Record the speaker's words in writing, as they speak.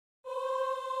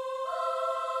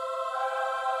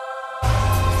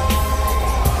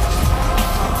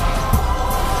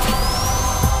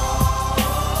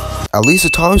At least the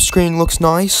title screen looks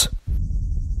nice.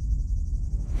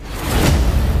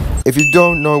 If you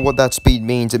don't know what that speed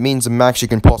means, it means the max you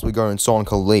can possibly go in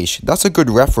Sonic Unleashed. That's a good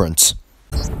reference.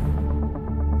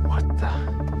 What the?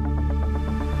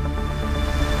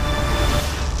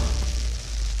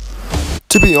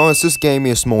 To be honest, this gave me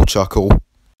a small chuckle.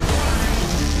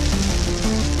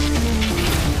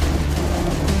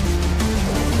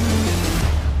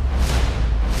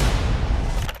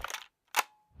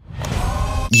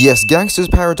 Yes, Gangsta's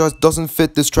Paradise doesn't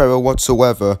fit this trailer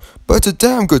whatsoever, but it's a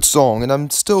damn good song, and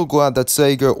I'm still glad that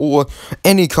Sega or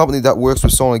any company that works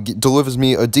with Sonic delivers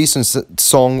me a decent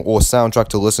song or soundtrack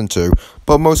to listen to,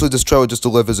 but mostly this trailer just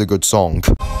delivers a good song.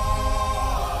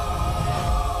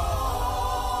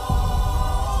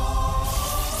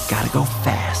 Gotta go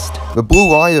fast. The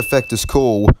blue eye effect is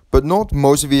cool, but not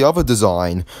most of the other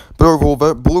design. But overall,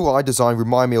 the blue eye design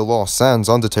remind me a lot of Sans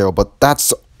Undertale, but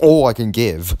that's all I can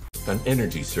give. An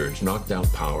energy surge knocked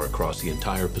out power across the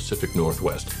entire Pacific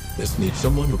Northwest. This needs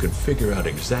someone who can figure out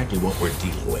exactly what we're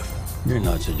dealing with. You're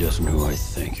not suggesting who I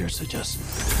think you're suggesting.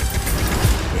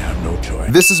 We have no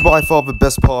choice. This is by far the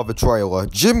best part of the trailer.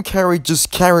 Jim Carrey just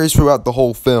carries throughout the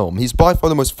whole film. He's by far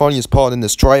the most funniest part in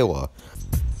this trailer.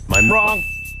 I'm wrong.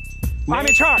 I'm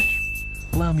in charge.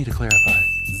 Allow me to clarify.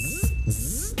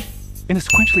 In a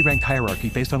sequentially ranked hierarchy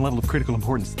based on level of critical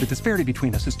importance, the disparity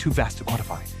between us is too vast to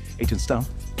quantify. Agent Stone?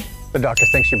 The doctor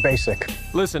thinks you're basic.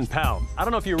 Listen, pal, I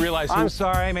don't know if you realize who— I'm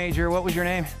sorry, Major. What was your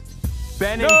name?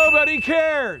 Benny. Nobody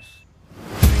cares!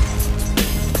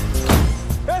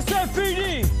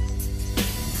 SFPD!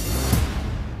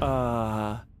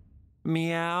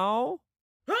 Meow?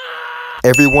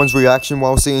 Everyone's reaction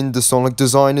while seeing the Sonic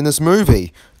design in this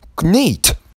movie.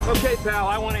 Neat. Okay, pal,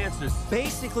 I want answers.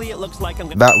 Basically, it looks like I'm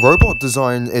gonna— That robot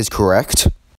design is correct.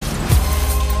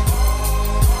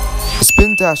 The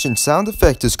spin dash and sound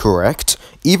effect is correct.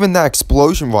 Even that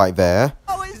explosion right there.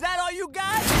 Oh, is that all you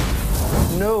got?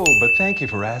 No, but thank you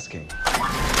for asking.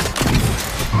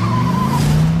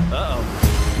 Uh-oh.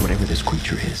 Whatever this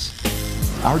creature is,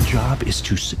 our job is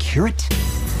to secure it,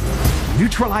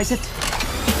 neutralize it,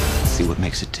 see what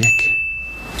makes it tick.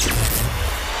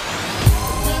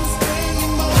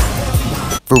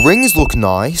 The rings look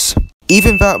nice.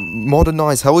 Even that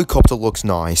modernized helicopter looks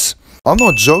nice. I'm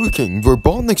not joking,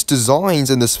 Robotnik's designs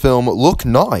in this film look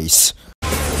nice.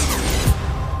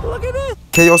 Look at this!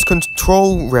 Chaos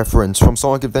Control reference from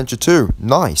Sonic Adventure 2,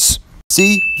 nice.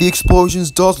 See, the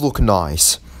explosions does look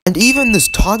nice. And even this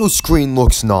title screen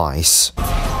looks nice.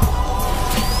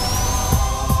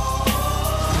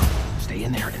 Stay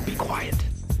in there and be quiet.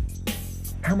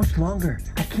 How much longer?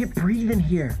 I can't breathe in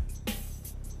here.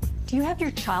 Do you have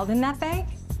your child in that bag?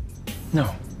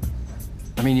 No.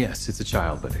 I mean, yes, it's a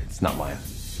child, but it's not mine.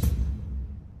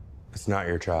 It's not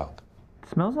your child.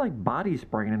 Smells like body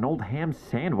spray in an old ham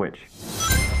sandwich.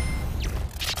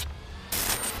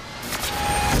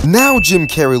 Now Jim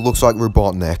Carrey looks like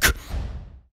Robotnik.